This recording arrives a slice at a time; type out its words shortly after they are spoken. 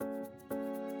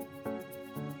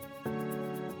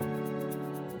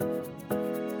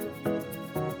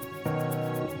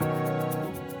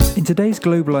In today's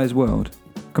globalised world,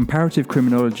 comparative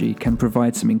criminology can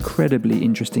provide some incredibly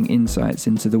interesting insights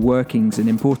into the workings and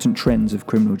important trends of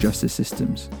criminal justice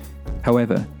systems.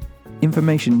 However,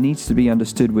 information needs to be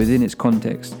understood within its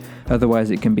context,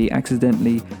 otherwise it can be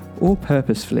accidentally or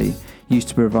purposefully used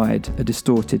to provide a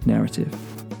distorted narrative.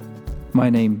 My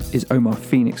name is Omar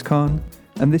Phoenix Khan,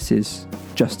 and this is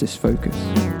Justice Focus.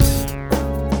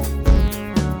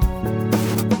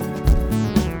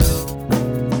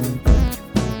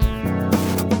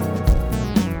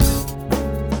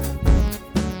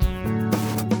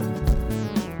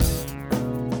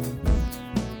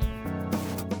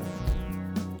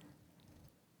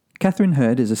 Catherine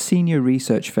Hurd is a Senior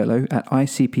Research Fellow at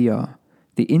ICPR,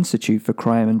 the Institute for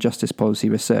Crime and Justice Policy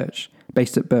Research,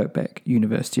 based at Birkbeck,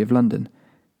 University of London.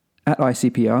 At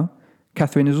ICPR,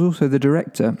 Catherine is also the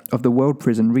Director of the World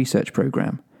Prison Research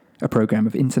Programme, a programme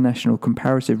of international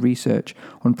comparative research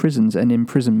on prisons and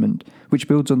imprisonment, which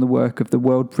builds on the work of the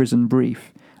World Prison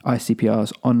Brief,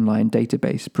 ICPR's online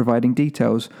database, providing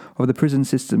details of the prison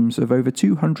systems of over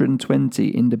 220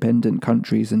 independent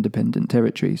countries and dependent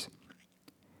territories.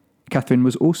 Catherine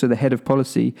was also the head of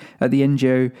policy at the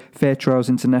NGO Fair Trials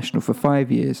International for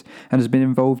 5 years and has been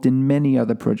involved in many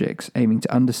other projects aiming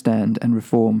to understand and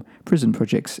reform prison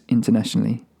projects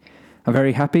internationally. I'm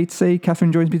very happy to say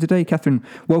Catherine joins me today. Catherine,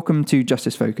 welcome to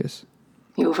Justice Focus.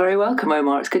 You're very welcome,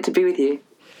 Omar. It's good to be with you.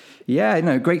 Yeah,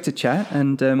 no, great to chat.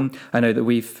 And I know that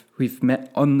we've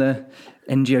met on the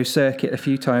NGO circuit a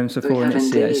few times before, and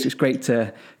it's just great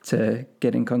to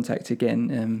get in contact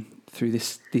again. Through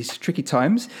these tricky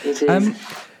times. It is.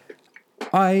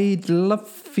 I'd love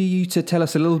for you to tell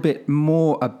us a little bit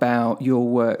more about your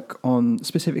work on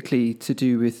specifically to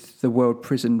do with the World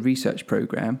Prison Research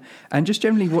Programme and just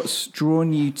generally what's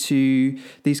drawn you to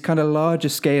these kind of larger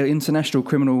scale international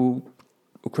criminal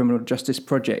justice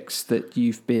projects that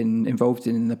you've been involved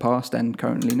in the past and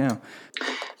currently now.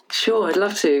 Sure, I'd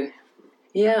love to.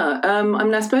 Yeah,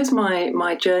 I suppose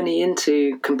my journey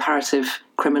into comparative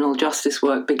criminal justice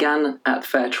work began at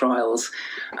Fair Trials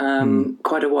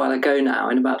quite a while ago now,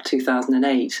 in about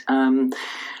 2008.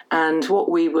 And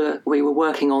what we were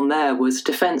working on there was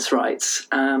defence rights,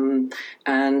 and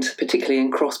particularly in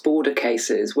cross-border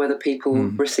cases, whether people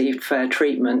received fair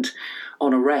treatment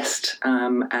on arrest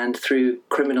and through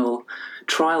criminal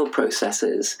trial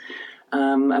processes.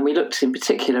 And we looked in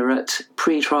particular at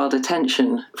pre-trial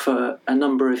detention for a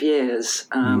number of years.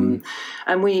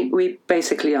 And we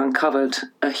basically uncovered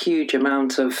a huge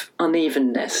amount of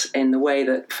unevenness in the way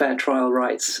that fair trial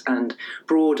rights and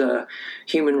broader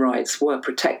human rights were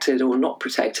protected or not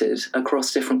protected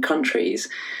across different countries.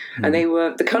 And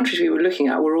the countries we were looking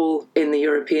at were all in the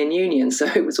European Union, so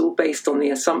it was all based on the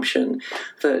assumption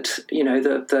that, you know,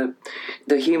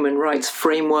 the human rights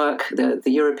framework, the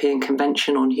European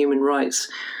Convention on Human Rights,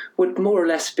 would more or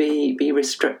less be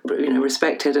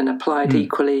respected and applied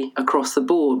equally across the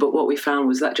board. But what we found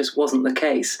was that just wasn't the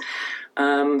case.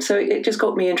 So it just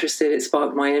got me interested. It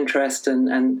sparked my interest,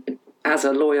 and as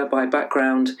a lawyer by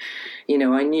background, you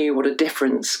know, I knew what a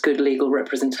difference good legal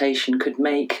representation could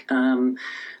make.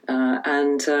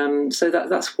 So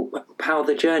that's how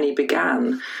the journey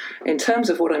began. In terms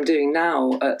of what I'm doing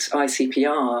now at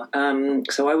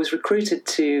ICPR, so I was recruited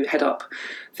to head up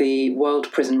the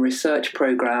World Prison Research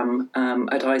Programme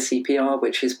at ICPR,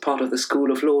 which is part of the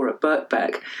School of Law at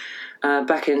Birkbeck,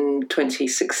 back in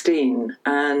 2016.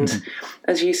 And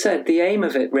as you said, the aim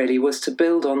of it really was to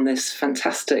build on this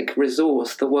fantastic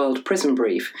resource, the World Prison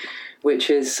Brief, which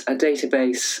is a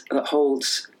database that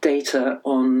holds data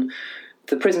on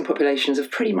the prison populations of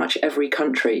pretty much every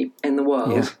country in the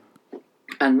world,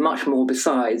 and much more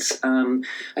besides.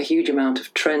 A huge amount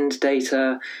of trend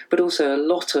data, but also a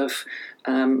lot of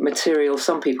material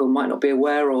some people might not be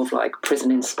aware of, like prison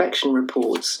inspection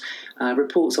reports,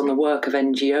 reports on the work of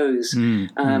NGOs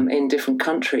in different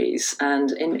countries.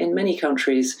 And in many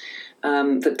countries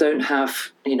that don't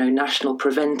have, you know, national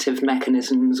preventive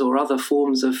mechanisms or other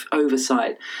forms of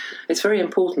oversight, it's very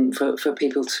important for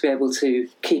people to be able to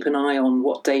keep an eye on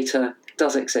what data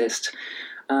does exist.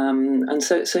 And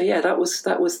so that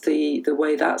was the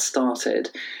way that started.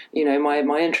 You know,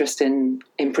 my interest in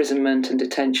imprisonment and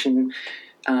detention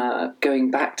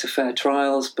going back to Fair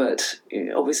Trials, but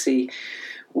obviously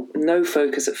no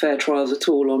focus at Fair Trials at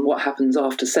all on what happens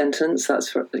after sentence.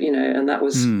 That's and that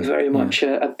was very much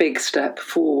a big step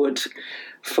forward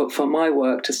for my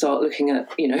work, to start looking at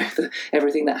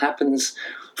everything that happens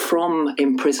from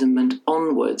imprisonment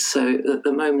onwards. So at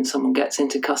the moment someone gets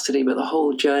into custody, but the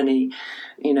whole journey,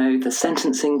 the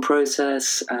sentencing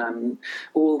process,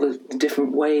 all the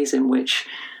different ways in which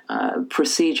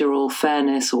procedural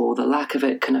fairness or the lack of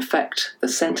it can affect the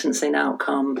sentencing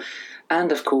outcome,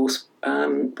 and of course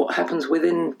what happens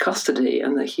within custody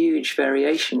and the huge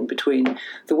variation between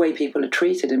the way people are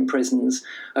treated in prisons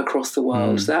across the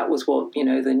world. So that was what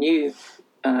the new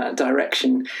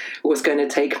direction was going to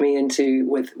take me into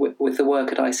with the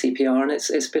work at ICPR, and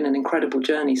it's been an incredible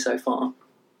journey so far.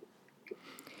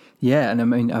 Yeah, and I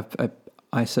mean,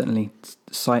 I certainly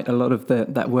cite a lot of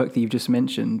that work that you've just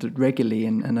mentioned regularly,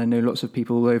 and I know lots of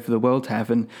people all over the world have,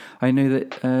 and I know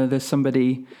that there's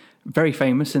somebody very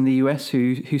famous in the US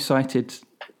who cited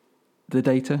the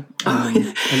data a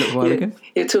little while ago.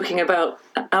 You're talking about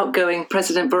outgoing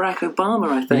President Barack Obama,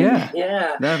 I think.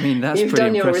 Yeah. I mean, that's You've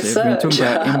pretty done impressive. Your I mean, research. talking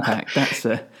about impact, that's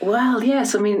Well,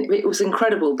 yes. I mean, it was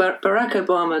incredible. Barack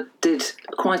Obama did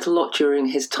quite a lot during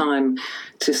his time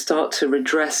to start to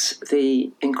redress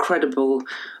the incredible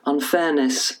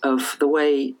unfairness of the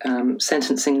way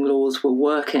sentencing laws were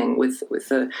working with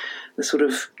the sort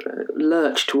of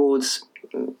lurch towards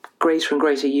greater and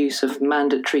greater use of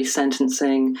mandatory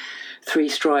sentencing, 3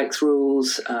 strikes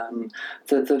rules,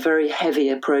 the very heavy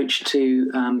approach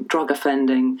to drug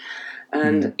offending.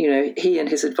 And, he and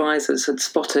his advisors had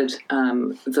spotted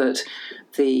that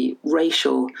the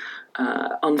racial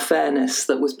unfairness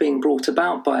that was being brought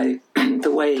about by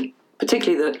the way,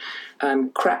 particularly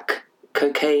that crack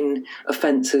cocaine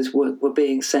offences were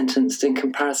being sentenced in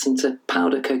comparison to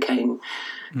powder cocaine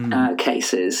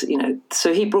cases,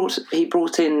 so he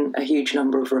brought in a huge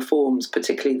number of reforms,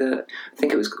 particularly I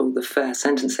think it was called the Fair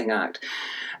Sentencing Act,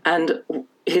 and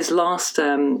his last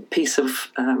piece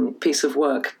of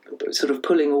work, sort of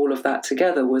pulling all of that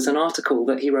together, was an article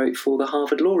that he wrote for the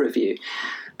Harvard Law Review,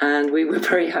 and we were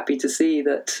very happy to see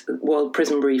that World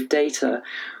Prison Brief data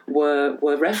were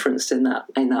referenced in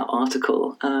that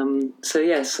article. So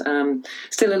yes,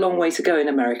 still a long way to go in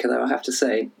America, though, I have to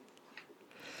say.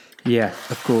 Yeah,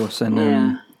 of course.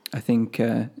 And I think,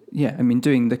 I mean,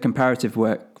 doing the comparative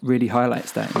work really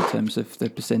highlights that in terms of the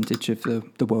percentage of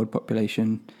the world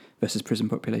population versus prison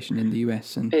population in the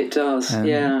US. And it does,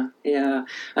 yeah.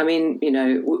 I mean,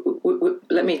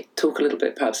 let me talk a little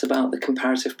bit perhaps about the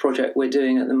comparative project we're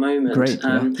doing at the moment. Great,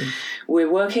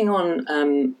 we're working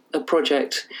on a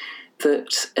project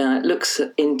that looks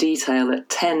in detail at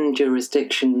 10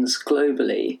 jurisdictions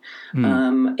globally.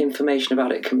 Information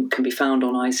about it can be found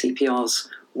on ICPR's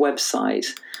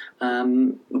website.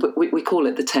 But we call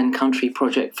it the 10 Country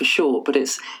Project for short, but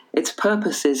its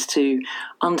purpose is to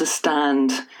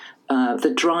understand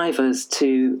the drivers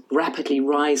to rapidly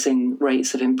rising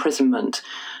rates of imprisonment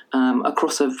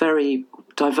across a very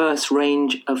diverse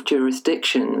range of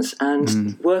jurisdictions,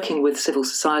 and working with civil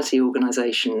society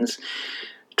organisations,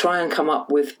 try and come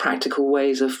up with practical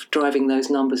ways of driving those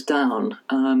numbers down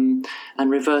and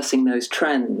reversing those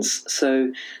trends.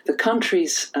 So the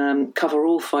countries cover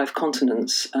all 5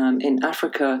 continents. In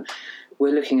Africa,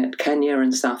 we're looking at Kenya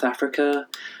and South Africa.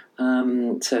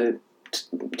 So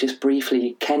just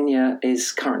briefly, Kenya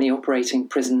is currently operating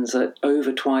prisons at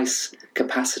over twice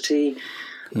capacity.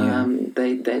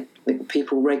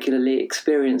 People regularly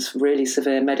experience really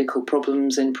severe medical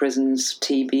problems in prisons,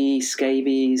 TB,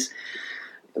 scabies.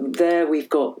 There we've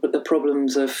got the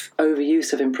problems of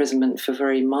overuse of imprisonment for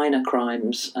very minor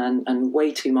crimes and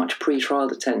way too much pre-trial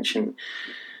detention,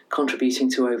 contributing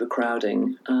to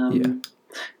overcrowding.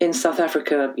 In South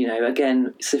Africa,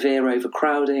 again, severe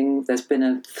overcrowding. There's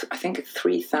been I think a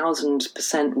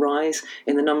 3,000% rise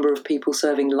in the number of people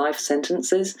serving life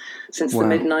sentences since the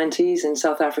mid-90s in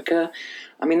South Africa.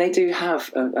 I mean, they do have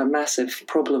a massive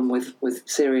problem with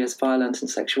serious violence and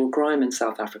sexual crime in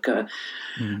South Africa.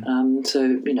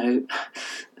 So,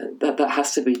 that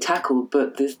has to be tackled.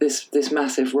 But this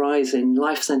massive rise in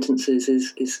life sentences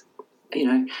is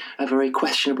a very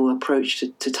questionable approach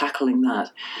to tackling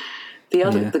that. The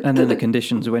other, the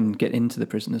conditions when get into the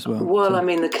prison as well. Well, I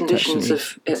mean, the conditions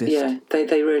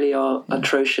they really are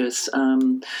atrocious.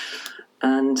 And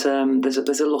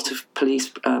there's a lot of police,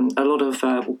 a lot of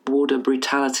warder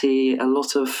brutality, a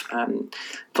lot of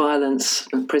violence,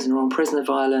 prisoner-on-prisoner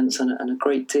violence, and a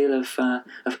great deal of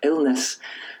illness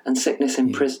and sickness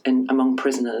among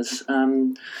prisoners.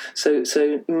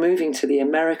 So moving to the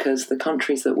Americas, the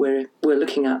countries that we're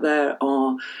looking at there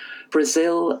are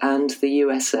Brazil and the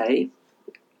USA.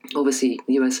 Obviously,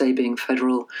 the USA being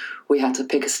federal, we had to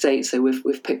pick a state, so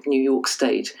we've picked New York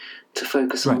State to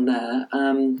focus on there.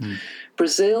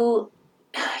 Brazil,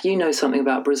 you know something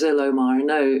about Brazil, Omar. I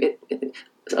know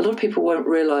a lot of people won't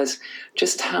realise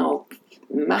just how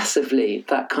massively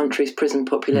that country's prison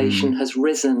population has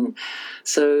risen.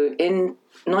 So in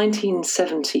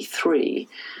 1973,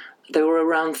 there were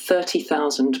around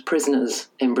 30,000 prisoners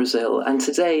in Brazil, and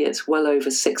today it's well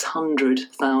over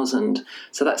 600,000.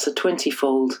 So that's a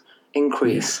 20-fold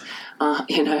increase.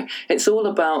 It's all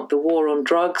about the war on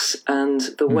drugs and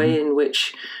the way in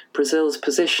which Brazil's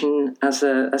position as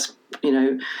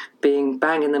being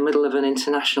bang in the middle of an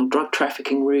international drug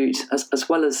trafficking route, as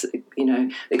well as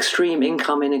extreme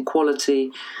income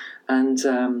inequality and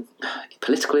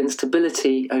political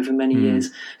instability over many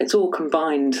years. It's all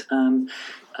combined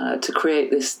to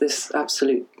create this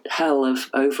absolute hell of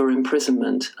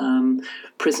over-imprisonment.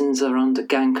 Prisons are under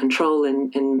gang control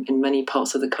in many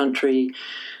parts of the country.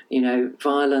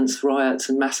 Violence, riots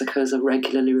and massacres are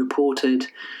regularly reported.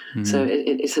 So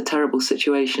it's a terrible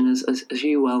situation, as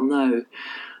you well know.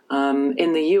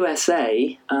 In the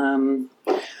USA,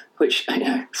 which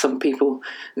some people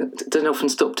don't often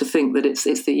stop to think that it's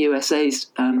the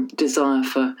USA's desire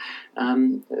for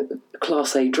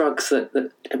Class A drugs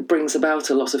that brings about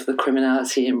a lot of the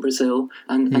criminality in Brazil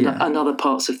and other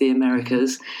parts of the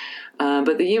Americas.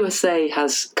 But the USA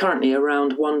has currently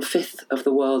around 1/5 of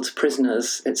the world's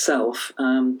prisoners itself,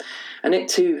 and it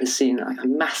too has seen a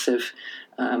massive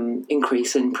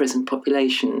increase in prison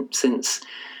population since,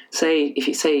 if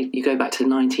you go back to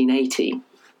 1980.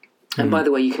 And by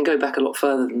the way, you can go back a lot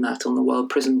further than that on the World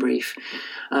Prison Brief.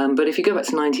 But if you go back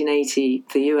to 1980,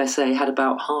 the USA had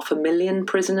about 500,000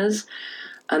 prisoners.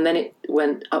 And then it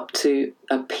went up to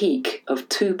a peak of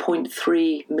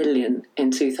 2.3 million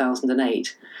in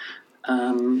 2008,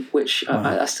 which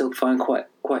I still find quite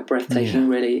breathtaking,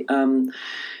 really.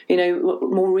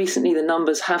 More recently, the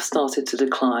numbers have started to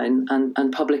decline,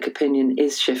 and public opinion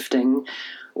is shifting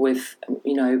with,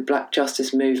 black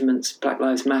justice movements, Black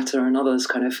Lives Matter and others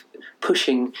kind of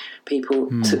pushing people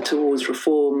towards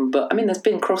reform. But, there's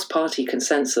been cross-party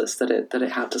consensus that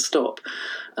it had to stop.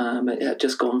 It had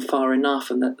just gone far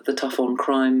enough, and that the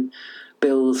tough-on-crime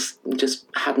bills just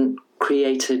hadn't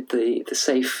created the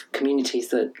safe communities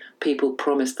that people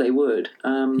promised they would.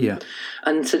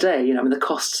 And today, the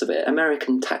costs of it,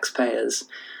 American taxpayers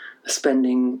are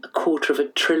spending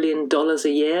 $250 billion a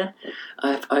year,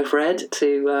 I've read,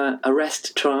 to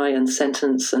arrest, try and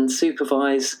sentence and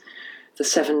supervise the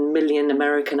 7 million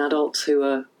American adults who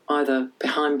are either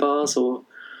behind bars or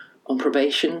on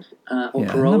probation or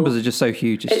parole. The numbers are just so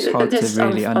huge, it's hard to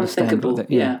really understand.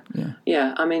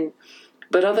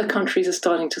 But other countries are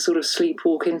starting to sort of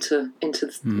sleepwalk into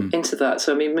that.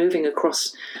 So, moving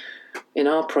across in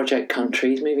our project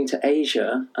countries, moving to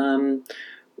Asia,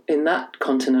 in that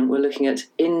continent, we're looking at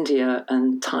India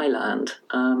and Thailand.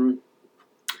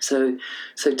 So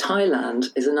Thailand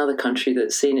is another country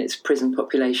that's seen its prison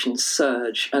population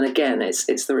surge. And again,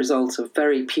 it's the result of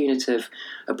very punitive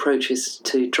approaches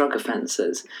to drug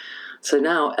offences. So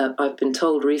now I've been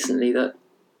told recently that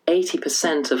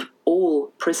 80% of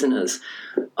all prisoners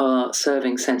are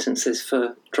serving sentences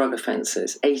for drug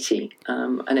offences, 80.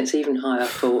 And it's even higher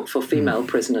for female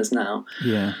prisoners now.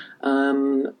 Yeah.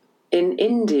 In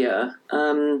India,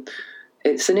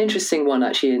 it's an interesting one,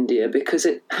 actually, India, because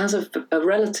it has a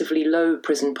relatively low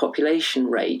prison population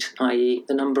rate, i.e.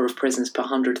 the number of prisons per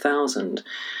 100,000.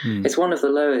 It's one of the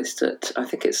lowest at, I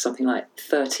think it's something like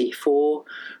 34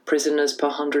 prisoners per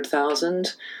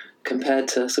 100,000, compared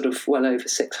to sort of well over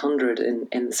 600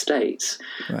 in the States.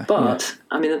 Right. But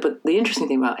the interesting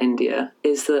thing about India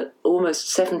is that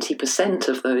almost 70%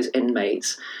 of those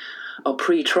inmates are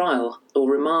pre-trial or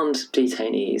remand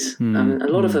detainees. A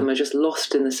lot of them are just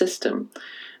lost in the system.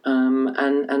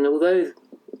 And although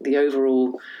the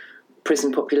overall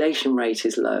prison population rate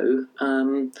is low,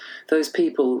 those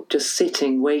people just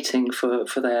sitting, waiting for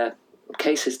their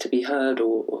cases to be heard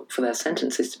or for their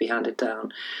sentences to be handed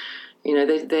down,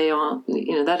 they are,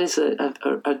 that is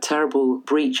a terrible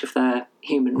breach of their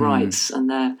human rights and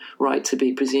their right to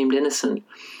be presumed innocent.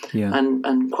 Yeah.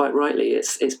 And quite rightly,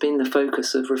 it's been the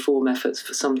focus of reform efforts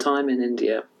for some time in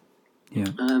India. Yeah.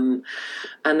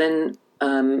 And then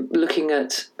looking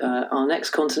at our next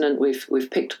continent,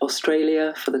 we've picked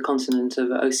Australia for the continent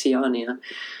of Oceania,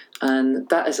 and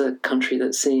that is a country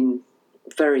that's seen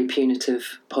very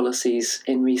punitive policies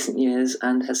in recent years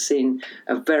and has seen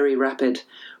a very rapid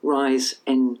rise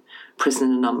in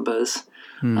prisoner numbers,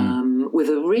 with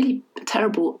a really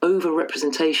terrible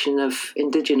over-representation of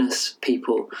indigenous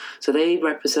people. So they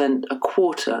represent a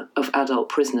quarter of adult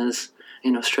prisoners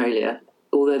in Australia,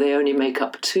 although they only make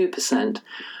up 2%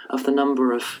 of the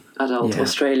number of adult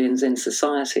Australians in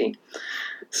society.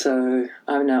 So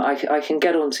I don't know, I can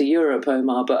get on to Europe,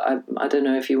 Omar, but I don't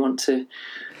know if you want to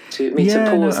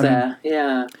pause there.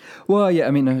 Well, I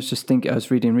was just thinking, I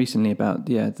was reading recently about,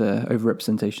 the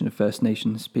overrepresentation of First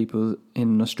Nations people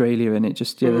in Australia, and it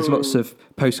just, there's lots of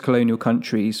post-colonial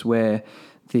countries where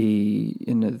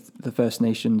the First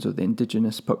Nations or the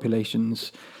indigenous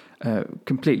populations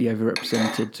completely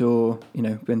overrepresented, or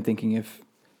when thinking of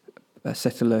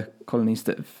settler colonies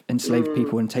that have enslaved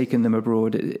people and taken them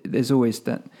abroad, there's always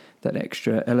that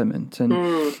extra element. And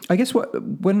I guess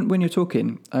when you're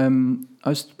talking,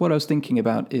 what I was thinking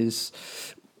about is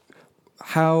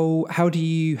how do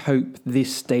you hope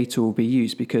this data will be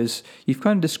used? Because you've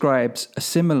kind of described a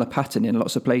similar pattern in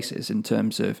lots of places in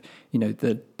terms of,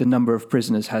 the number of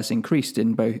prisoners has increased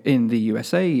in the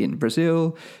USA, in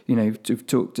Brazil, we've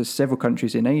talked to several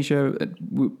countries in Asia.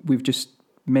 We've just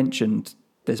mentioned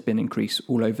there's been an increase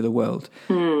all over the world.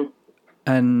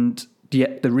 And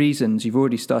yet the reasons you've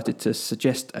already started to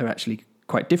suggest are actually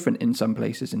quite different in some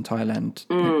places. In Thailand,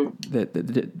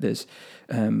 there's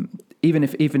even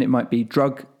if it might be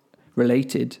drug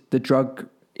related, the drug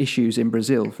issues in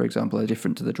Brazil, for example, are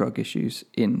different to the drug issues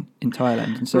in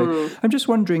Thailand. And so I'm just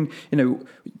wondering,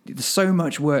 there's so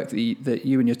much work that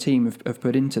you and your team have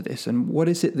put into this, and what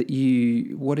is it that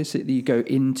you go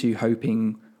into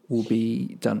hoping will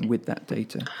be done with that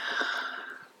data?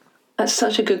 That's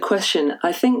such a good question.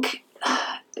 I think,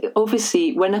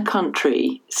 obviously, when a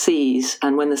country sees,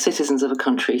 and when the citizens of a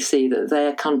country see that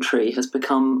their country has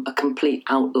become a complete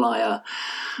outlier,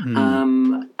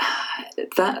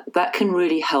 that can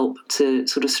really help to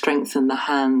sort of strengthen the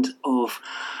hand of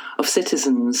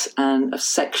citizens and of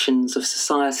sections of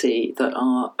society that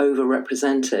are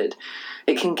overrepresented.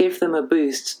 It can give them a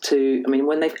boost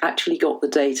when they've actually got the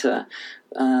data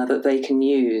that they can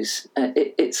use,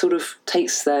 it sort of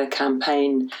takes their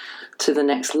campaign to the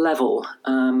next level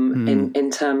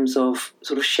in terms of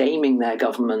sort of shaming their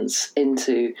governments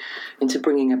into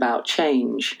bringing about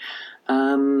change.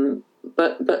 But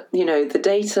the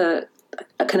data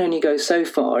can only go so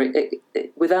far.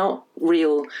 Without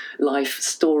real life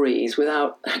stories,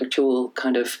 without actual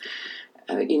kind of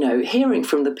hearing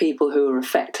from the people who are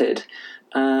affected.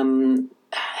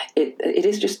 It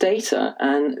is just data,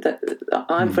 and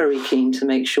I'm very keen to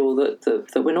make sure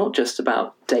that we're not just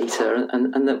about data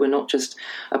and that we're not just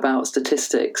about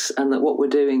statistics, and that what we're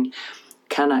doing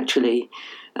can actually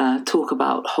talk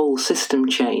about whole system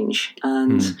change.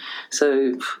 And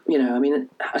so,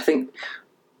 I think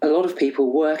a lot of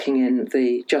people working in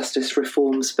the justice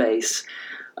reform space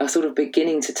are sort of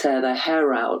beginning to tear their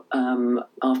hair out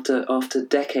after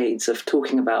decades of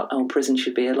talking about, prison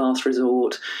should be a last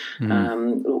resort.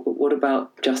 What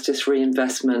about justice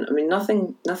reinvestment?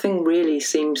 Nothing really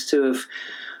seems to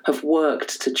have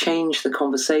worked to change the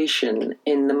conversation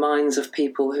in the minds of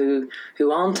people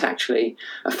who aren't actually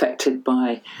affected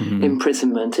by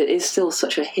imprisonment. It is still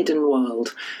such a hidden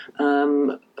world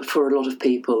for a lot of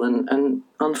people, and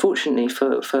unfortunately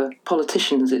for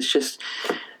politicians,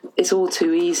 it's all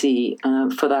too easy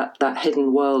for that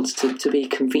hidden world to be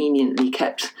conveniently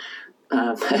kept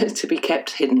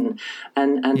hidden,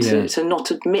 and to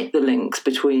not admit the links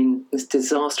between this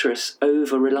disastrous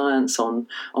over-reliance on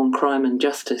crime and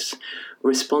justice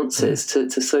responses to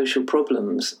social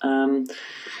problems.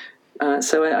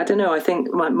 So I don't know. I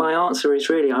think my answer is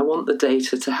really, I want the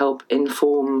data to help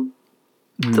inform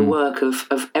the work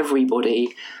of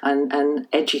everybody and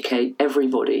educate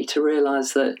everybody to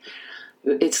realise that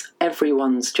it's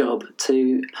everyone's job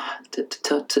to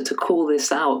call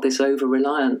this out, this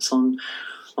over-reliance on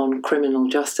criminal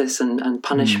justice and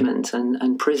punishment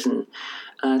and prison,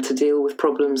 to deal with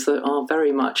problems that are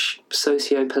very much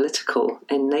socio-political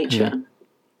in nature.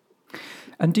 Yeah.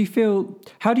 And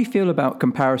how do you feel about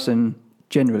comparison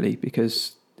generally?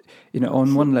 Because,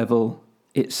 on one level,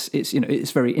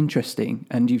 it's very interesting,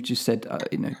 and you've just said,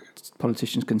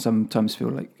 politicians can sometimes feel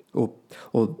like, or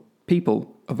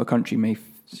people of a country may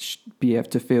be able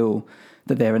to feel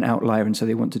that they're an outlier, and so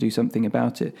they want to do something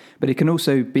about it. But it can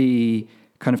also be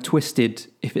kind of twisted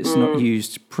if it's not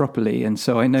used properly. And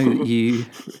so I know that you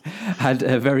had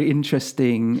a very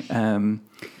interesting...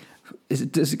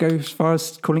 does it go as far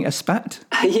as calling it a spat?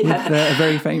 Yeah.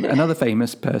 With another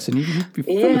famous person. You're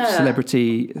full of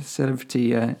celebrity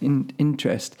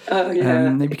interest. Oh yeah.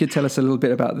 Maybe you could tell us a little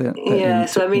bit about that. Yeah.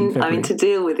 So to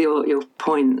deal with your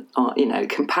point,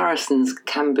 comparisons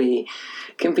can be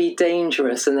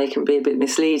dangerous, and they can be a bit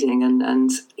misleading.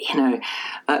 And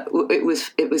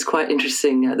it was quite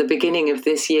interesting. At the beginning of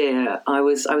this year, I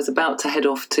was about to head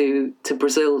off to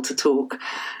Brazil to talk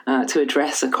to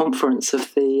address a conference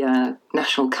of the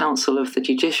National Council of the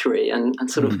Judiciary, and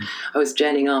sort of I was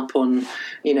genning up on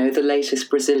the latest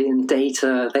Brazilian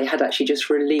data. They had actually just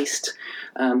released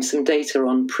some data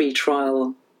on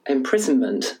pre-trial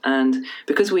imprisonment, and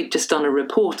because we'd just done a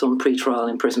report on pre-trial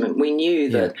imprisonment, we knew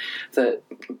that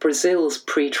Brazil's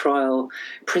pre-trial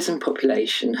prison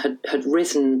population had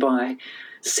risen by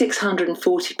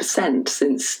 640%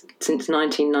 since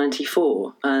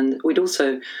 1994. And we'd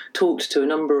also talked to a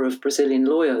number of Brazilian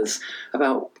lawyers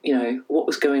about, what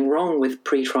was going wrong with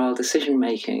pre-trial decision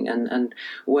making and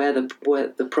where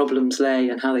the problems lay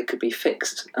and how they could be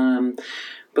fixed.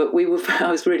 But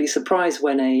I was really surprised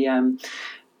when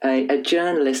a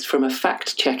journalist from a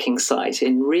fact-checking site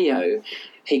in Rio,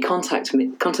 he contacted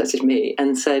me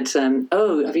and said,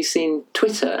 "Oh, have you seen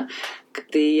Twitter?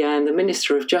 The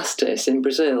Minister of Justice in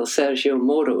Brazil, Sergio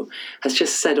Moro, has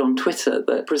just said on Twitter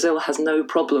that Brazil has no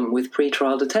problem with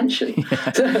pre-trial detention."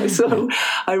 So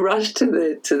I rushed to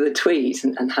the tweet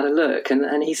and had a look,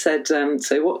 and he said,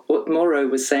 so what Moro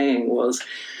was saying was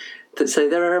that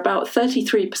there are about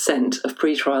 33% of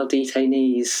pre-trial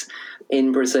detainees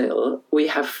in Brazil. We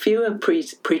have fewer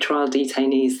pre-trial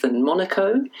detainees than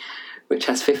Monaco, which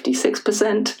has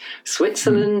 56%,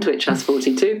 Switzerland, which has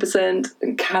 42%,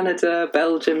 and Canada,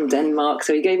 Belgium, Denmark.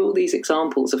 So he gave all these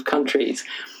examples of countries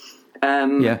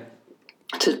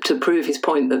to prove his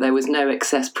point that there was no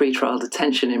excess pre-trial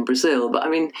detention in Brazil. But I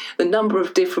mean, the number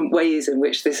of different ways in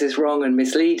which this is wrong and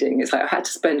misleading, it's like I had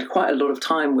to spend quite a lot of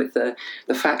time with the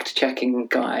fact-checking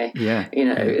guy.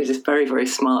 He's a very, very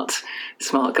smart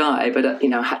guy, but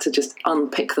I had to just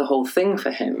unpick the whole thing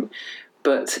for him.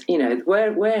 But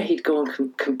where he'd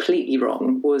gone completely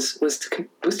wrong was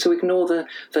to ignore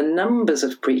the numbers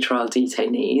of pre-trial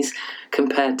detainees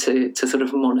compared to sort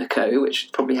of Monaco, which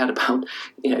probably had about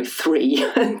 3.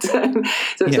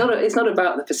 So it's not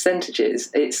about the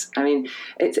percentages. It's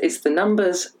the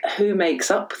numbers. Who makes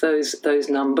up those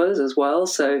numbers as well?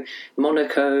 So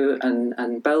Monaco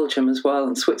and Belgium as well,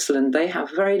 and Switzerland, they have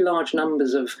very large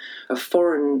numbers of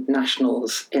foreign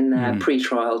nationals in their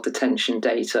pre-trial detention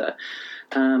data.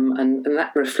 And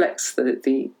that reflects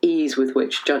the ease with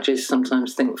which judges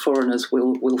sometimes think foreigners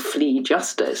will flee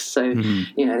justice. So,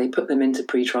 they put them into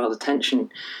pre-trial detention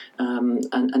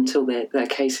until their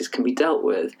cases can be dealt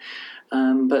with.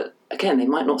 But again, they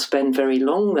might not spend very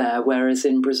long there, whereas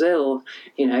in Brazil,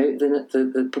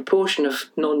 the proportion of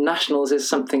non-nationals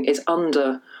is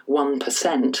under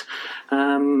 1%.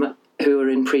 Who are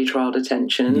in pre-trial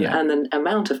detention, and the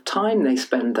amount of time they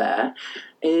spend there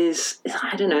is,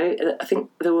 I don't know. I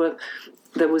think there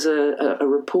was a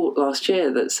report last year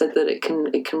that said that it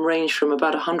can range from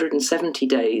about 170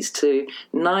 days to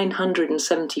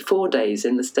 974 days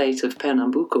in the state of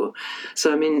Pernambuco.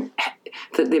 So I mean,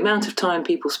 the amount of time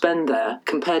people spend there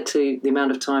compared to the amount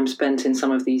of time spent in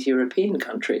some of these European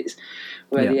countries,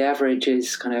 where the average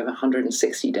is kind of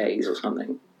 160 days or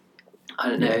something. I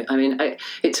don't know. I mean,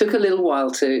 it took a little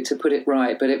while to put it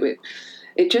right, but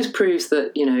it just proves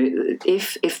that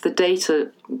if the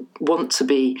data want to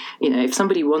be, if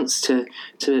somebody wants to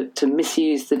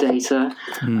misuse the data,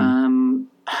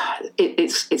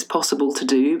 it's possible to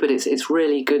do, but it's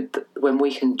really good when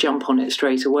we can jump on it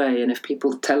straight away. And if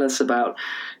people tell us about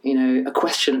a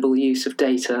questionable use of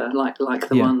data like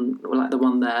the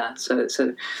one there,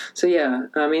 so yeah.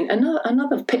 I mean,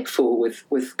 another pitfall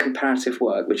with comparative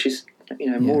work, which is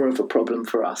more of a problem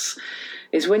for us,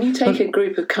 is when you take a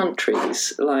group of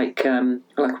countries like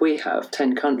we have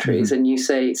 10 countries, and you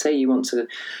say you want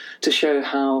to show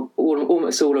how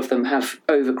almost all of them have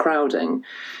overcrowding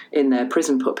in their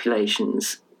prison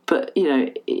populations. But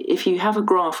if you have a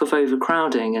graph of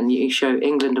overcrowding and you show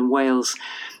England and Wales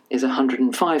is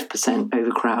 105%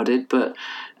 overcrowded, but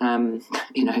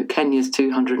Kenya's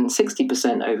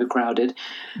 260% overcrowded.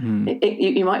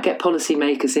 You might get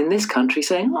policymakers in this country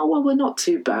saying, "Oh well, we're not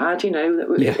too bad.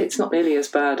 It's not nearly as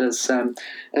bad as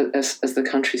the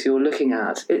countries you're looking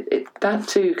at." That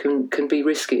too can be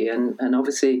risky, and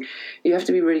obviously you have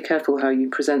to be really careful how you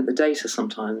present the data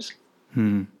sometimes.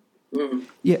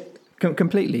 Yeah,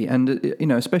 completely, and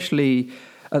especially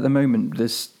at the moment,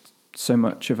 there's so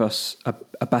much of us are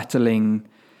battling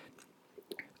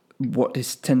what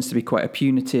tends to be quite a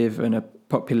punitive and a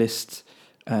populist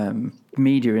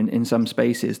media in some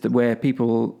spaces, that where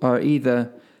people are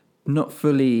either not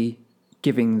fully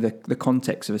giving the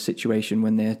context of a situation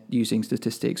when they're using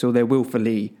statistics, or they're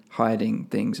willfully hiding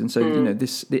things. And so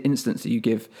the instance that you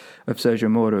give of Sergio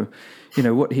Moro,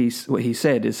 what he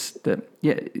said is that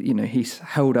he's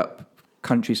held up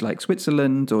countries like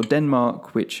Switzerland or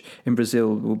Denmark, which in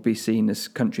Brazil will be seen as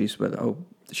countries where,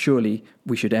 surely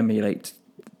we should emulate.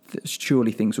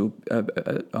 Surely things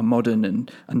are modern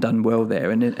and done well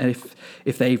there. And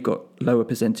if they've got lower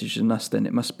percentages than us, then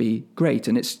it must be great.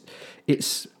 And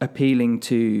it's appealing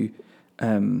to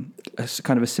a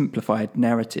kind of a simplified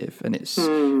narrative. And it's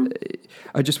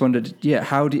I just wondered,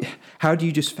 how do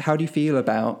you feel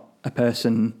about a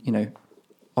person,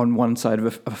 on one side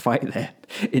of a fight there,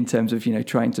 in terms of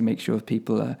trying to make sure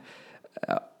people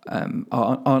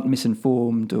aren't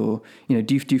misinformed, or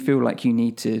do you feel like you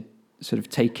need to sort of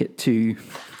take it to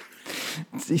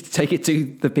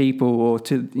the people, or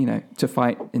to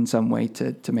fight in some way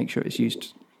to make sure it's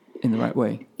used in the right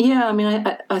way? Yeah, I mean,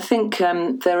 I think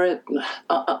there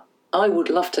are. I would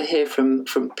love to hear from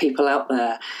people out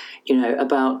there,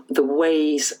 about the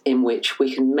ways in which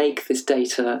we can make this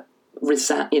data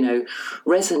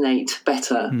resonate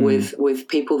better with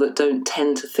people that don't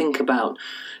tend to think about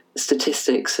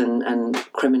statistics and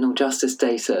criminal justice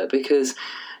data, because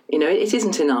it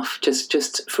isn't enough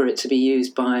just for it to be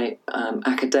used by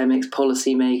academics,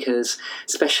 policymakers,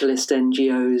 specialist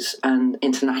NGOs and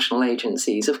international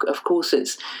agencies. Of course,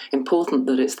 it's important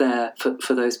that it's there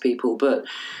for those people, but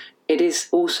it is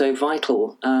also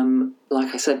vital,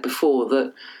 like I said before,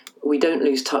 that we don't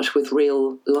lose touch with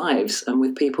real lives and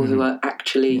with people who are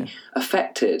actually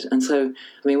affected. And so,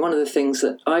 I mean, one of the things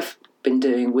that I've been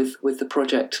doing with the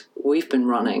project we've been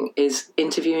running is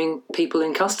interviewing people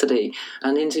in custody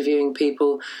and interviewing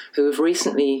people who have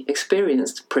recently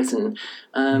experienced prison.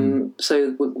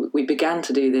 So we began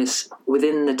to do this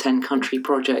within the 10-country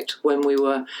project when we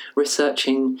were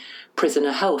researching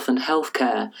prisoner health and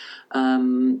healthcare,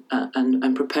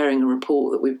 and preparing a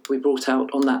report that we brought out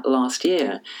on that last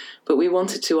year. But we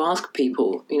wanted to ask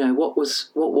people, what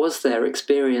was their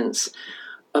experience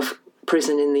of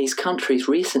prison in these countries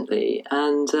recently,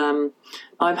 and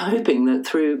I'm hoping that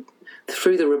through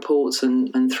the reports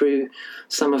and through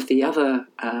some of the other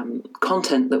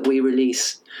content that we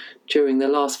release during the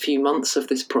last few months of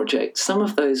this project, some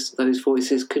of those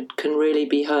voices can really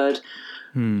be heard,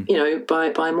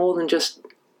 by more than just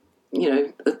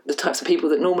the types of people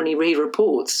that normally read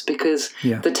reports, because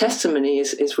the testimony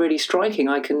is really striking.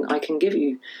 I can give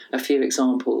you a few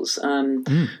examples.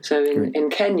 So in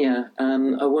Kenya,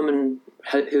 a woman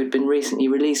who had been recently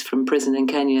released from prison in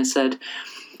Kenya said,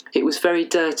 "It was very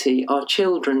dirty. Our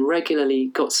children regularly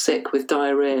got sick with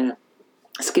diarrhea,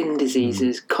 skin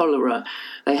diseases, cholera.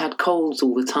 They had colds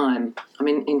all the time." I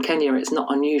mean, in Kenya, it's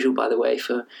not unusual, by the way,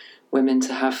 for women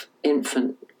to have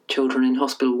infant children in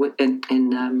hospital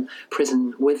in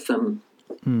prison with them.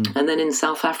 And then in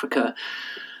South Africa,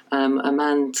 a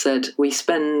man said, "We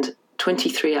spend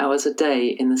 23 hours a day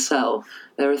in the cell.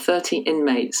 There are 30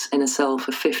 inmates in a cell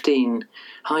for 15.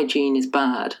 Hygiene is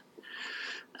bad."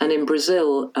 And in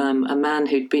Brazil, a man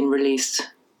who'd been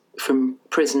released from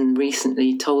prison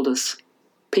recently told us,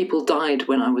 "People died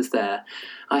when I was there.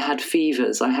 I had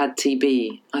fevers, I had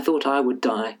TB. I thought I would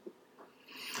die."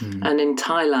 And in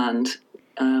Thailand,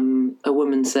 a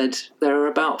woman said, "There are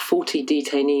about 40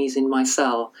 detainees in my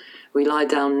cell. We lie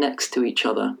down next to each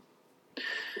other."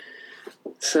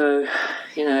 So,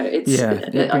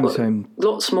 it brings home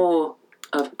lots more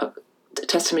of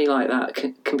testimony like that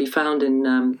can be found in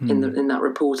that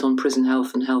report on prison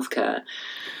health and healthcare.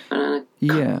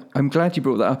 I'm glad you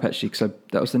brought that up, actually, because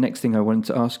that was the next thing I wanted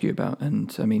to ask you about.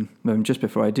 And I mean, just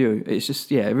before I do, it's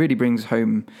just it really brings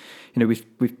home. We've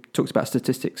talked about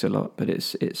statistics a lot, but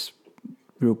it's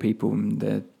real people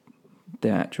and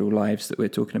their actual lives that we're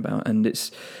talking about. And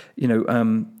it's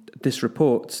this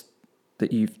report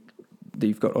that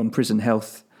you've got on prison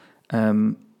health.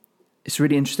 It's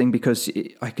really interesting because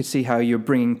I could see how you're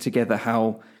bringing together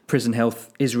how prison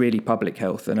health is really public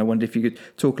health. And I wonder if you could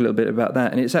talk a little bit about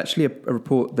that. And it's actually a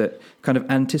report that kind of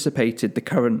anticipated the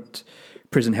current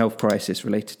prison health crisis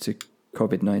related to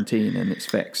COVID-19 and its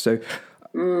effects. So,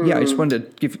 I just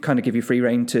wanted to give you free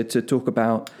rein to talk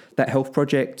about that health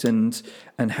project and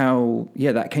how,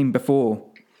 that came before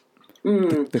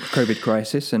the COVID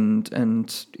crisis and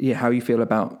how you feel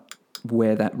about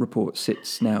where that report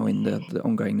sits now in the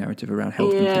ongoing narrative around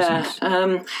health in prisons.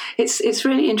 It's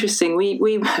really interesting. We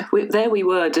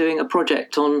were doing a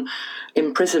project on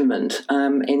imprisonment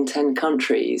in 10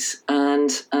 countries,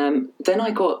 and then I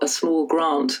got a small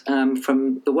grant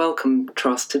from the Wellcome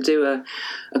Trust to do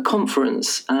a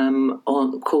conference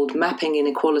called Mapping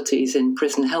Inequalities in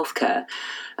Prison Healthcare.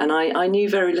 And I knew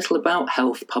very little about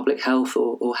public health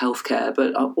or healthcare,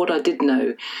 but what I did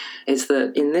know is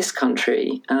that in this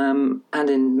country and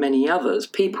in many others,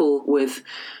 people with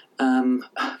often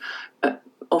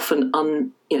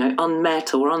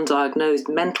unmet or undiagnosed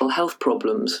mental health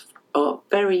problems are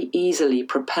very easily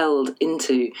propelled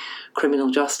into criminal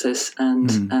justice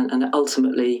and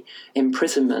ultimately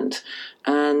imprisonment.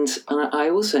 And I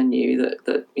also knew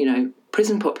that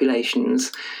prison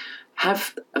populations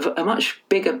have a much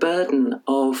bigger burden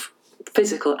of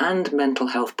physical and mental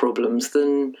health problems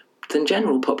than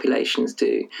general populations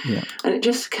do. Yeah. And it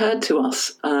just occurred to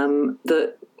us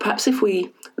that perhaps if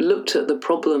we looked at the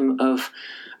problem of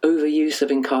overuse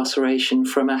of incarceration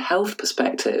from a health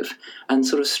perspective and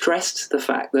sort of stressed the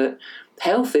fact that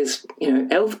health is,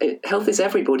 health is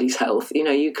everybody's health.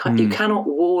 You cannot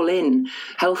wall in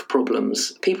health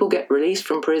problems. People get released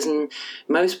from prison.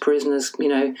 Most prisoners,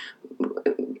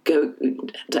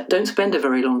 don't spend a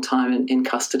very long time in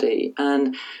custody,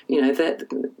 and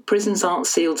prisons aren't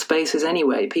sealed spaces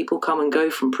anyway. People come and go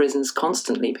from prisons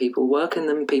constantly. People work in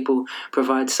them. People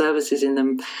provide services in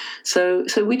them. So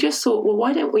we just thought, well,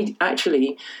 why don't we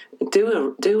actually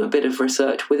do a bit of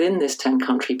research within this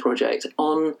 10-country project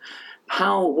on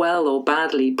how well or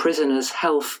badly prisoners'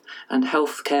 health and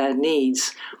healthcare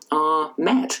needs are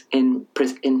met in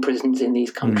prisons in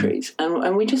these countries.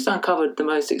 And we just uncovered the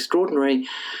most extraordinary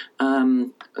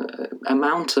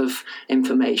amount of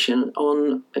information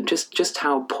on just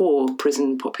how poor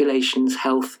prison populations'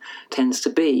 health tends to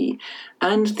be,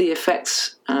 and the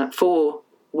effects for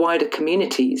wider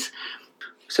communities.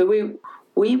 So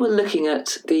we were looking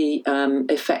at the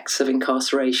effects of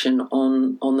incarceration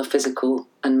on the physical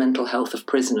and mental health of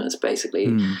prisoners, basically.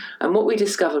 And what we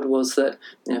discovered was that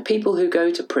people who go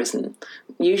to prison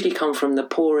usually come from the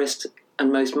poorest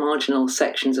and most marginal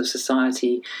sections of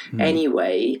society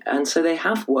anyway, and so they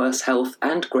have worse health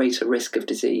and greater risk of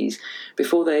disease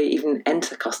before they even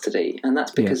enter custody. And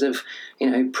that's because of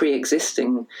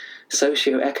pre-existing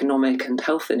socio-economic and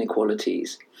health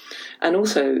inequalities. And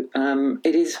also,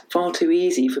 it is far too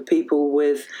easy for people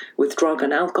with drug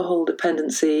and alcohol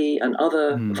dependency and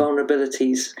other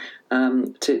vulnerabilities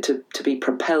to be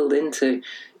propelled into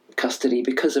custody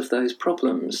because of those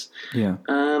problems.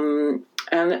 And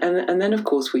then, of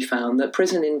course, we found that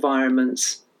prison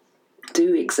environments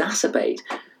do exacerbate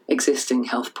existing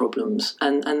health problems,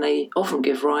 and they often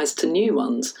give rise to new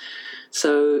ones.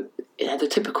 So the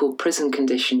typical prison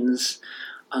conditions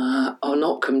are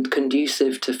not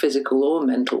conducive to physical or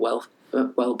mental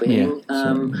well-being.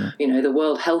 The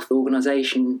World Health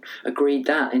Organization agreed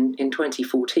that in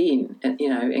 2014.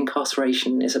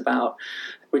 Incarceration is about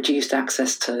reduced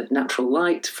access to natural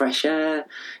light, fresh air.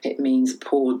 It means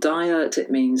poor diet.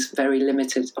 It means very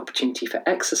limited opportunity for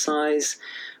exercise,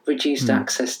 reduced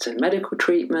access to medical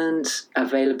treatment,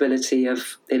 availability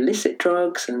of illicit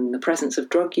drugs and the presence of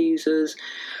drug users.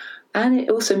 And it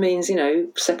also means,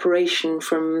 separation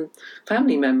from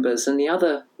family members and the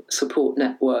other support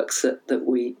networks that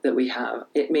we have.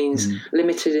 It means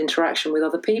limited interaction with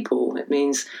other people. It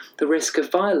means the risk of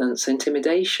violence,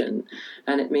 intimidation,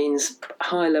 and it means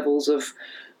high levels of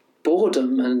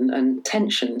boredom and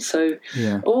tension. So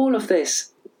all of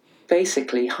this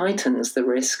basically heightens the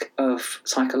risk of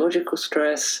psychological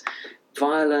stress,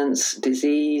 violence,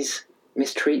 disease,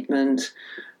 mistreatment,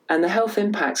 and the health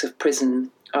impacts of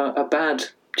prison are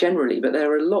bad generally, but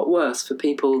they're a lot worse for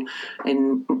people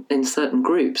in certain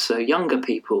groups, so younger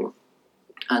people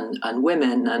and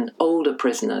women and older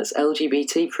prisoners,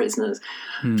 LGBT prisoners.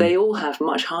 They all have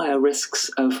much higher risks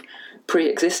of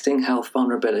pre-existing health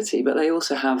vulnerability, but they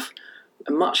also have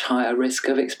a much higher risk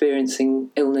of experiencing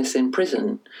illness in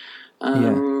prison.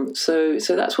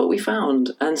 So that's what we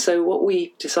found. And so what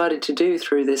we decided to do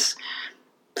through this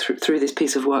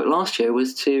piece of work last year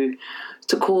was to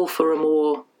call for a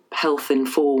more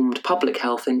public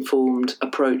health-informed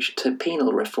approach to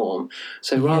penal reform.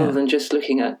 So rather than just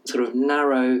looking at sort of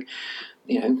narrow,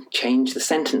 change the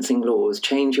sentencing laws,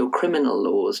 change your criminal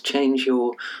laws, change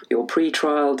your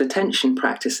pre-trial detention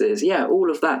practices. Yeah,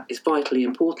 all of that is vitally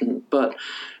important. But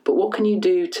what can you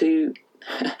do to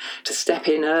step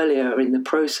in earlier in the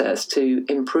process to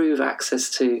improve access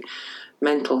to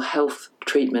mental health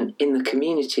treatment in the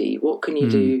community? What can you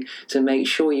do to make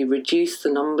sure you reduce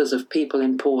the numbers of people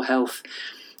in poor health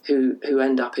who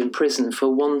end up in prison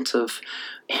for want of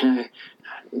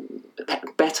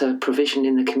better provision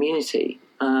in the community?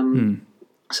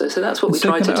 So that's what we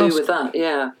tried to do with that.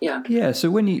 Yeah. So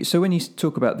when you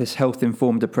talk about this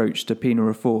health-informed approach to penal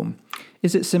reform,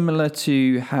 is it similar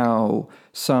to how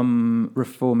some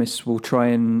reformists will try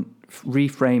and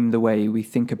reframe the way we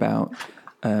think about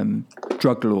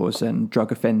drug laws and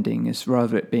drug offending, as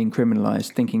rather it being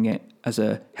criminalised, thinking it as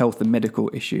a health and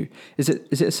medical issue? Is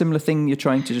it a similar thing? You're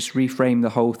trying to just reframe the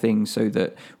whole thing so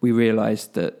that we realise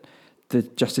that the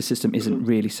justice system isn't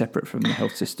really separate from the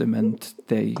health system and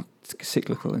they're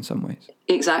cyclical in some ways?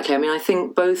 Exactly. I mean, I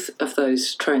think both of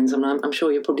those trends, and I'm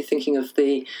sure you're probably thinking of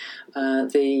the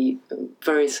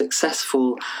very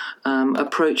successful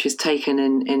approaches taken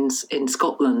in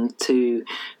Scotland to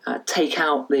take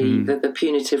out the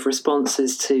punitive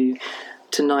responses to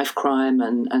knife crime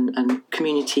and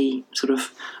community sort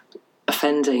of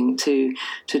offending to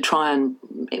try and,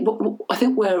 I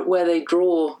think where they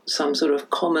draw some sort of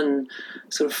common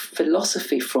sort of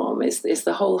philosophy from is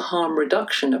the whole harm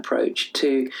reduction approach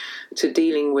to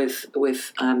dealing with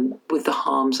the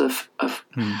harms of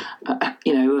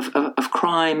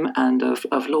crime and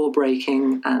of law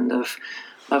breaking and of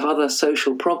other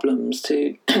social problems.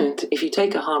 If you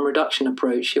take a harm reduction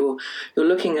approach, you're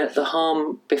looking at the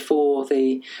harm before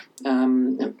the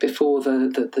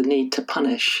need to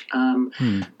punish, and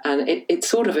it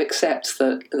sort of accepts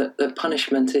that the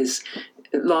punishment is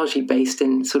largely based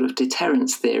in sort of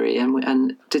deterrence theory,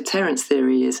 and deterrence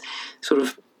theory is sort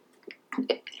of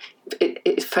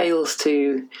it fails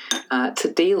to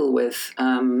deal with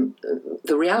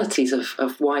the realities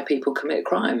of why people commit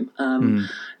crime.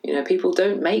 People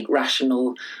don't make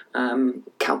rational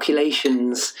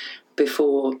calculations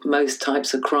before most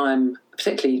types of crime,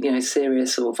 particularly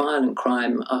serious or violent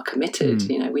crime, are committed.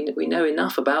 We know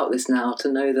enough about this now to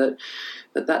know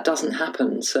that doesn't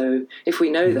happen. So if we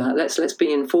know that, let's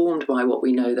be informed by what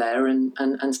we know there,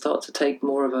 and start to take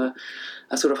more of a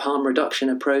sort of harm reduction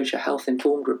approach, a health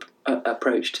informed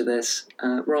approach to this,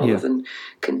 rather than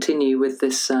continue with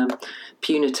this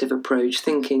punitive approach,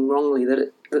 thinking wrongly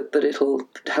that it'll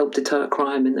help deter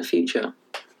crime in the future.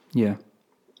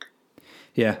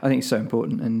 Yeah, I think it's so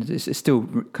important, and it still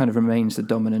kind of remains the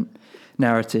dominant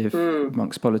narrative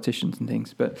amongst politicians and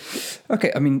things. But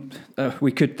okay, I mean,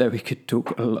 we could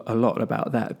talk a lot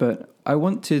about that, but I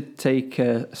want to take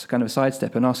a kind of a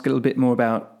sidestep and ask a little bit more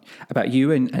about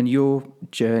you and your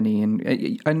journey,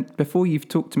 and before you've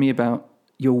talked to me about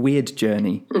your weird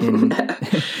journey in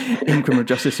criminal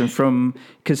justice, and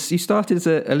because you started as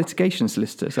a litigation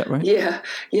solicitor, is that right?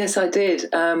 Yes, I did.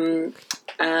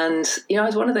 And, I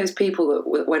was one of those people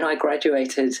that when I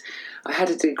graduated, I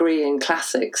had a degree in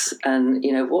classics, and,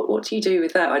 what do you do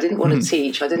with that? I didn't want to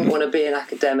teach. I didn't want to be an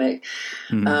academic.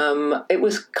 It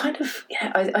was kind of,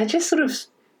 I just sort of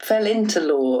fell into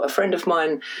law. A friend of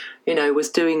mine, was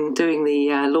doing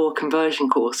the law conversion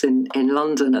course in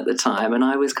London at the time, and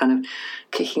I was kind of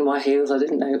kicking my heels. I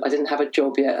didn't have a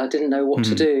job yet. I didn't know what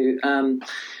to do.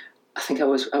 I think I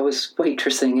was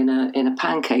waitressing in a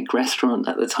pancake restaurant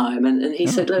at the time, and he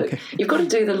said, "Look, you've got to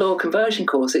do the law conversion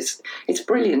course. It's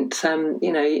brilliant.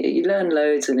 You learn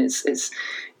loads, and it's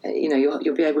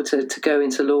you'll be able to go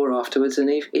into law afterwards, and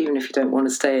even if you don't want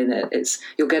to stay in it,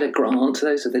 you'll get a grant."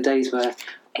 Those are the days where,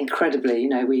 incredibly,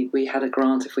 we had a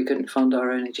grant if we couldn't fund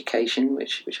our own education,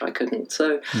 which I couldn't.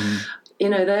 So.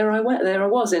 There I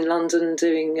was in London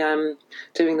doing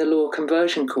the law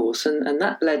conversion course, and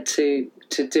that led to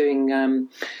doing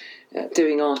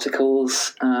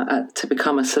articles to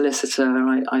become a solicitor.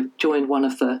 I joined one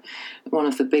of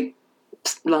the big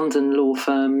London law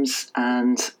firms,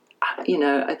 and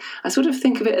I sort of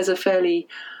think of it as a fairly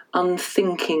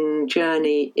unthinking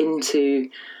journey into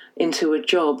a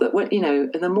job that,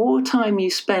 the more time you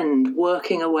spend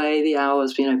working away the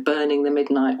hours, burning the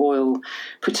midnight oil,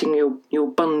 putting your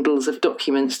bundles of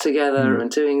documents together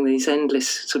and doing these endless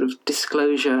sort of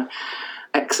disclosure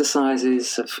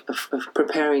exercises of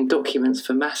preparing documents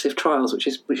for massive trials, which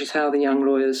is how the young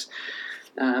lawyers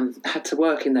had to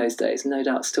work in those days, and no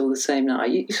doubt still the same now.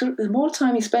 The more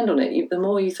time you spend on it, the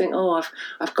more you think,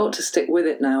 I've got to stick with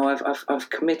it now. I've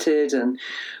committed, and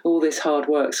all this hard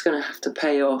work's going to have to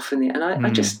pay off. I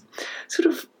just sort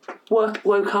of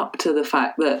woke up to the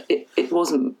fact that it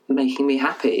wasn't making me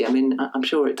happy. I mean, I'm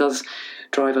sure it does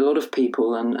drive a lot of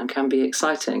people and can be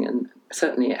exciting, and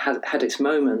certainly it had its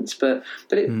moments. But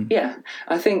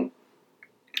I think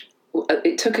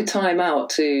it took a time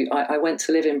out I went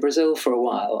to live in Brazil for a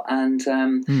while, and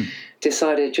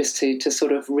decided just to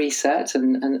sort of reset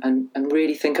and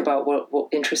really think about what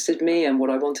interested me and what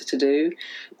I wanted to do.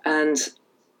 And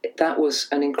that was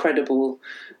an incredible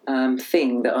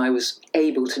thing that I was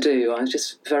able to do. I was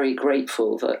just very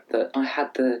grateful that I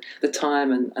had the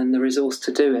time and the resource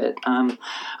to do it.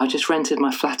 I just rented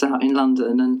my flat out in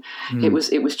London, and it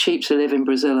was cheap to live in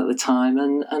Brazil at the time,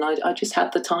 and I just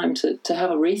had the time to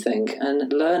have a rethink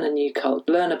and learn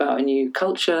about a new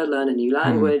culture, learn a new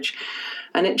language.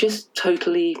 And it just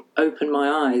totally opened my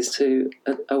eyes to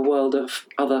a world of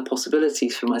other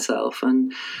possibilities for myself.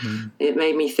 And it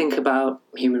made me think about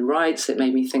human rights. It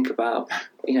made me think about,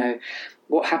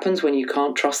 what happens when you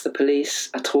can't trust the police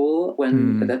at all,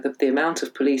 when the amount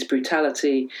of police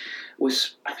brutality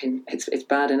was, I mean, it's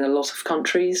bad in a lot of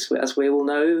countries, as we all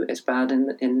know. It's bad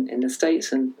in the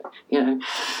States, and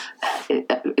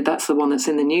that's the one that's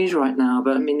in the news right now.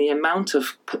 But I mean, the amount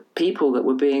of people that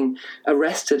were being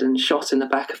arrested and shot in the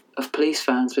back of police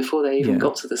vans before they even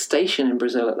got to the station in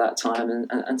Brazil at that time,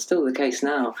 and still the case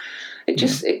now. It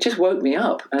just woke me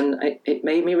up, and it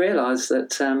made me realise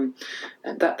that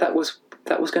that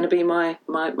was going to be my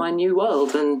new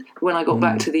world. And when I got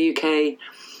back to the UK,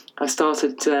 I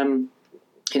started,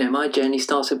 my journey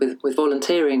started with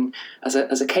volunteering as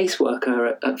a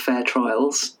caseworker at fair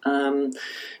trials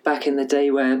back in the day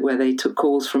where they took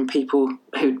calls from people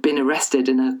who'd been arrested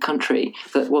in a country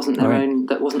that wasn't their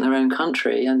own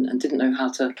country, and didn't know how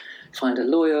to find a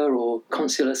lawyer or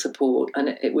consular support. And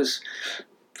it was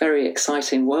very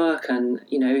exciting work, and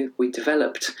we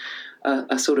developed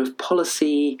a sort of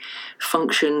policy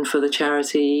function for the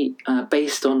charity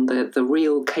based on the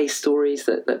real case stories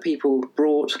that people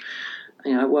brought.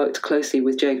 I worked closely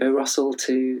with Jago Russell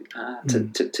to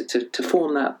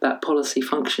form that policy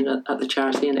function at the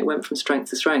charity, and it went from strength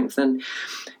to strength. And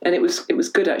it was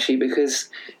good, actually, because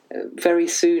very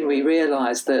soon we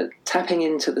realised that tapping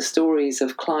into the stories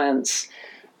of clients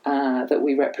that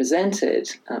we represented,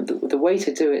 the way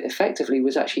to do it effectively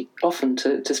was actually often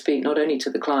to speak not only to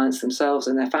the clients themselves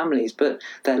and their families, but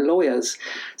their lawyers.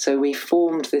 So we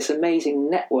formed this amazing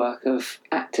network of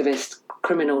activist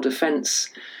criminal defence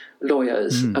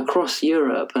lawyers across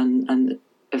Europe and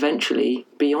eventually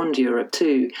beyond Europe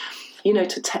too,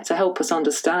 to help us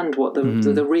understand what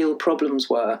the real problems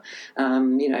were.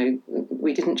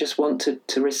 We didn't just want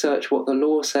to research what the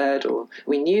law said, or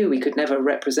we knew we could never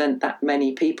represent that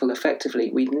many people effectively.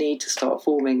 We'd need to start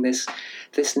forming this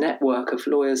network of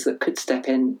lawyers that could step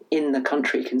in the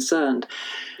country concerned.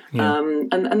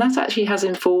 And that actually has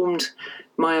informed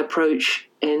my approach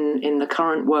in the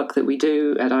current work that we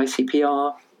do at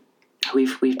ICPR.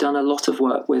 We've done a lot of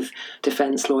work with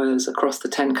defence lawyers across the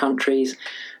 10 countries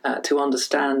to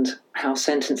understand how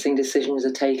sentencing decisions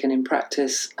are taken in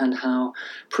practice and how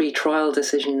pre-trial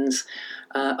decisions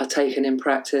are taken in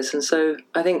practice. And so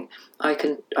I think I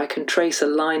can trace a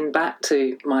line back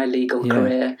to my legal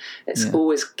career. It's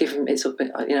always given.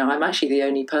 I'm actually the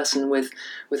only person with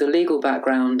a legal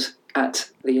background at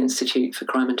the Institute for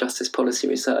Crime and Justice Policy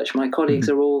Research. My colleagues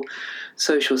are all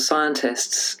social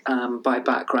scientists by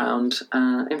background.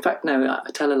 In fact, no,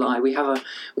 I tell a lie.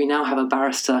 We now have a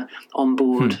barrister on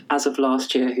board as of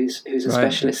last year who's a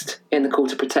specialist in the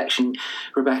Court of Protection,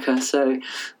 Rebecca. So,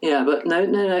 but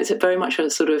no, it's very much a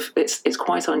sort of, it's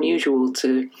quite unusual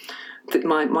to,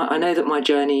 I know that my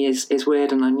journey is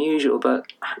weird and unusual, but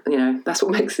that's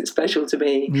what makes it special to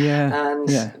me.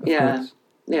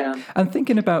 And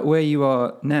thinking about where you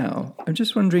are now, I'm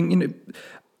just wondering,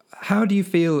 how do you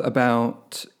feel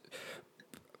about,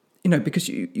 because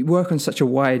you work on such a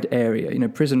wide area,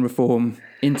 prison reform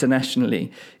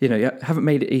internationally, you haven't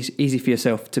made it easy for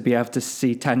yourself to be able to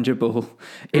see tangible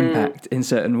impact in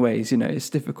certain ways. It's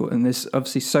difficult, and there's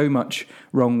obviously so much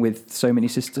wrong with so many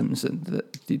systems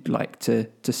that you'd like to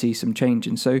see some change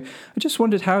in. So I just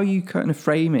wondered how you kind of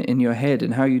frame it in your head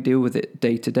and how you deal with it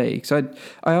day to day. Because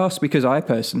I ask because I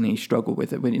personally struggle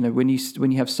with it. When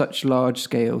you have such large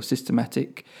scale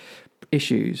systematic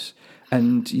issues,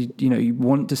 and you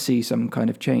want to see some kind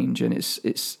of change, and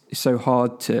it's so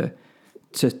hard to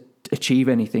achieve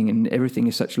anything, and everything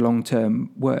is such long-term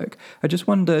work. I just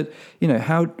wonder,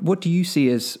 what do you see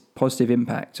as positive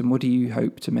impact, and what do you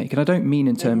hope to make? And I don't mean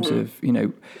in terms of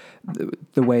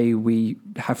the way we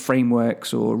have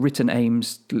frameworks or written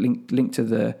aims linked to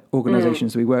the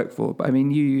organisations we work for, but I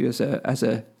mean you as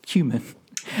a human.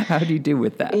 How do you deal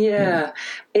with that?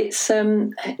 It's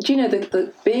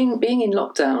that being in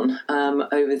lockdown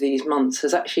over these months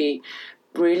has actually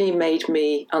really made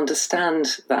me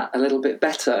understand that a little bit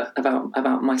better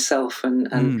about myself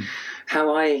and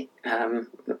how I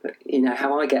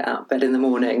how I get out of bed in the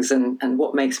mornings and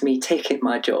what makes me tick in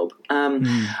my job.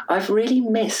 I've really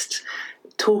missed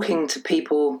talking to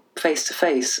people face to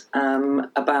face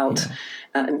about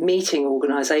meeting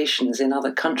organisations in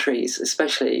other countries,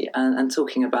 especially, and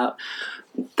talking about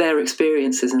their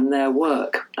experiences and their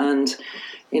work. And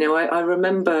I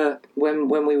remember when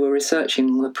we were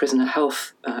researching the prisoner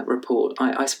health report,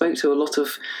 I spoke to a lot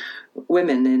of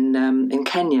women in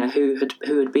Kenya who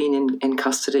had been in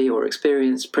custody or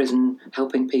experienced prison,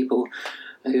 helping people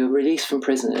who were released from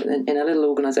prison in a little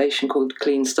organisation called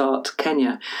Clean Start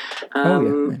Kenya,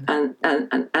 and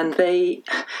they.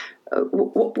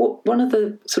 One of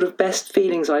the sort of best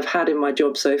feelings I've had in my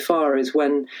job so far is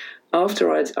when, after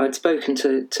I'd spoken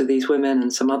to these women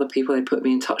and some other people they put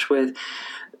me in touch with,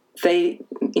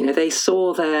 they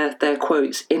saw their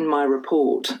quotes in my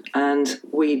report, and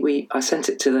I sent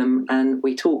it to them, and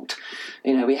we talked.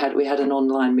 We had an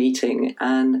online meeting,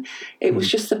 and it was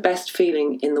just the best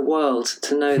feeling in the world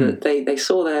to know that they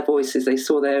saw their voices, they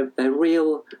saw their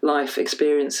real life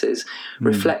experiences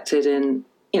reflected in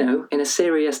a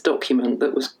serious document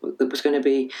that was going to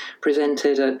be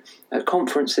presented at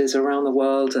conferences around the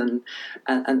world, and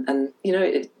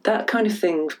that kind of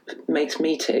thing makes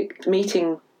me tick.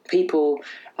 Meeting people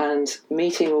and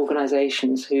meeting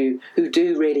organisations who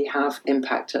do really have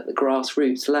impact at the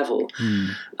grassroots level,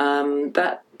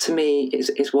 that to me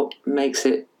is what makes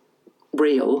it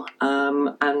real,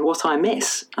 and what I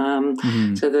miss.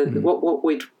 What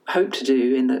we'd hoped to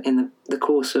do in the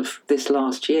course of this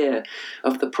last year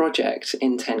of the project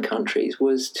in 10 countries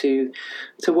was to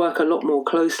work a lot more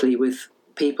closely with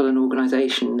people and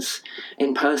organisations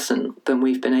in person than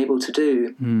we've been able to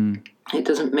do. It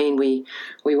doesn't mean we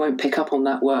won't pick up on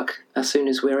that work as soon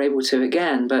as we're able to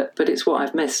again, but it's what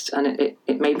I've missed, and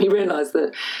it made me realise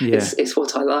that it's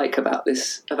what I like about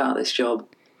this job.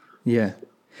 Yeah.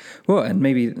 Well, and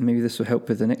maybe this will help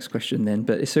with the next question then.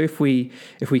 But so if we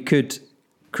could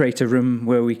create a room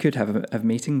where we could have a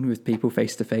meeting with people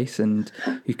face to face, and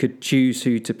you could choose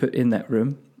who to put in that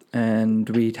room, and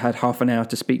we'd had half an hour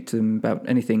to speak to them about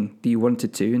anything that you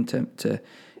wanted to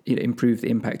improve the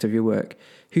impact of your work,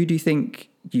 who do you think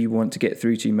you want to get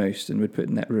through to most and would put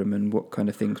in that room, and what kind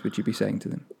of things would you be saying to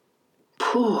them?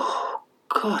 Oh,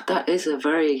 God, that is a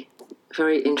very,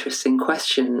 very interesting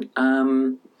question.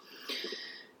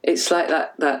 It's like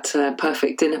that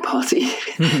perfect dinner party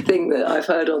thing that I've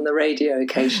heard on the radio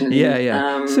occasionally.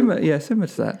 Yeah. Similar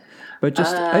to that. But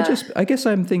I guess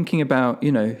I'm thinking about,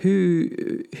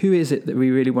 who is it that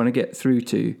we really want to get through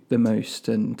to the most,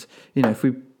 and if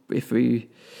we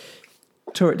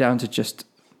tore it down to just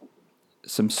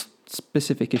some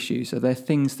specific issues, are there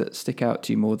things that stick out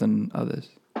to you more than others?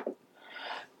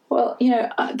 Well,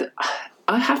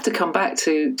 I have to come back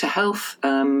to health,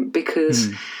 because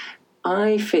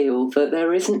I feel that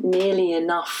there isn't nearly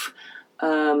enough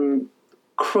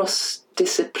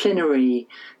cross-disciplinary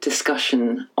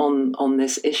discussion on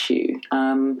this issue.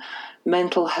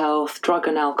 Mental health, drug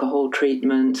and alcohol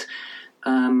treatment,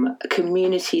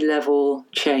 community-level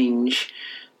change.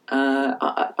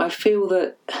 I feel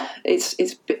that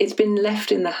it's been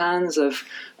left in the hands of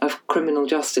criminal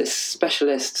justice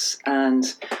specialists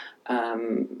and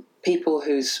people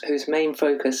whose main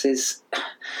focus is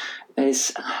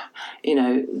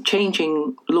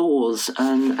changing laws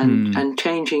and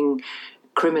changing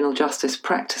criminal justice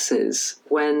practices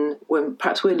when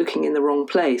perhaps we're looking in the wrong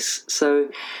place. So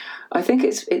I think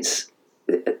it's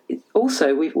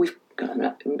also we've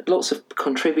lots of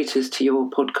contributors to your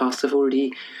podcast have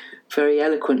already very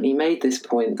eloquently made this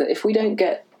point, that if we don't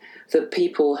get the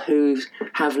people who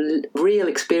have real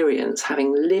experience,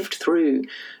 having lived through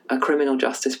a criminal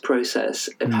justice process,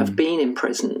 have been in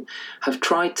prison, have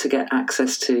tried to get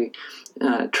access to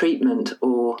treatment,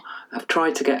 or have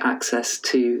tried to get access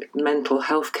to mental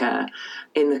health care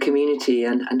in the community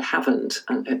and haven't,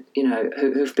 and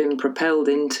who've been propelled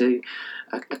into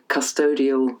a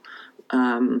custodial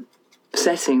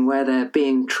setting where they're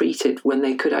being treated when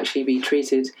they could actually be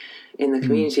treated in the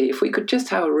community. If we could just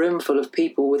have a room full of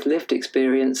people with lived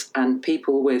experience and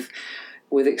people with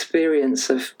experience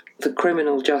of the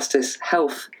criminal justice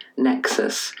health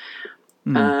nexus,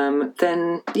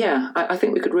 then I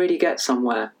think we could really get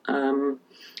somewhere.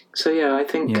 I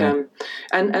think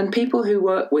and people who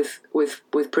work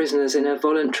with prisoners in a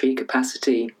voluntary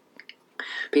capacity,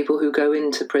 people who go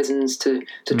into prisons to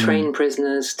train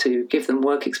prisoners, to give them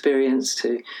work experience,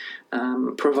 to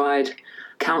provide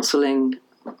counselling,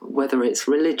 whether it's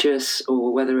religious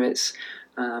or whether it's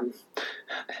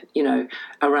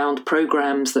around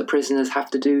programs that prisoners have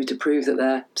to do to prove that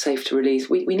they're safe to release.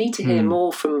 We need to hear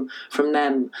more from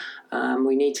them.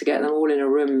 We need to get them all in a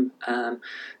room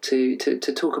to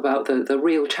talk about the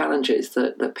real challenges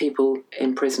that people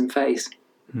in prison face.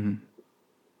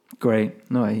 Great.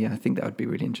 No, I think that would be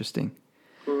really interesting.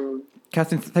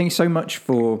 Catherine, thank you so much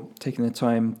for taking the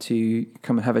time to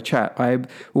come and have a chat. I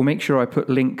will make sure I put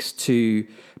links to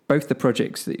both the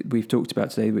projects that we've talked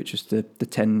about today, which is the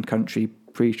 10-country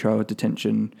pre-trial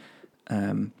detention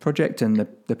project and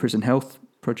the prison health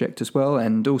project as well,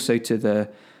 and also to the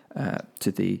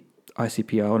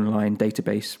ICPR online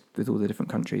database with all the different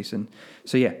countries. And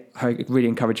so, I really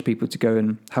encourage people to go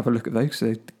and have a look at those.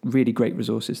 So really great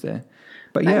resources there.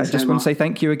 But Thanks, I just want to say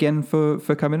thank you again for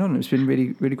coming on. It's been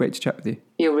really, really great to chat with you.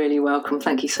 You're really welcome.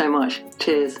 Thank you so much.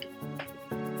 Cheers.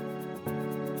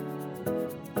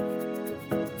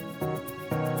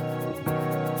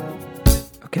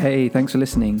 Okay, thanks for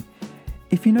listening.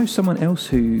 If you know someone else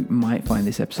who might find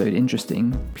this episode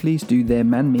interesting, please do their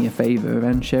man me a favour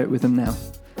and share it with them now.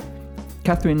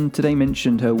 Catherine today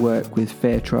mentioned her work with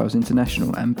Fair Trials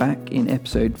International, and back in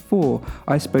episode 4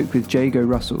 I spoke with Jago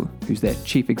Russell, who's their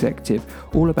chief executive,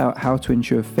 all about how to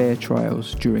ensure fair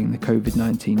trials during the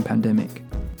COVID-19 pandemic.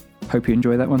 Hope you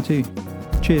enjoy that one too.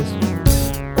 Cheers.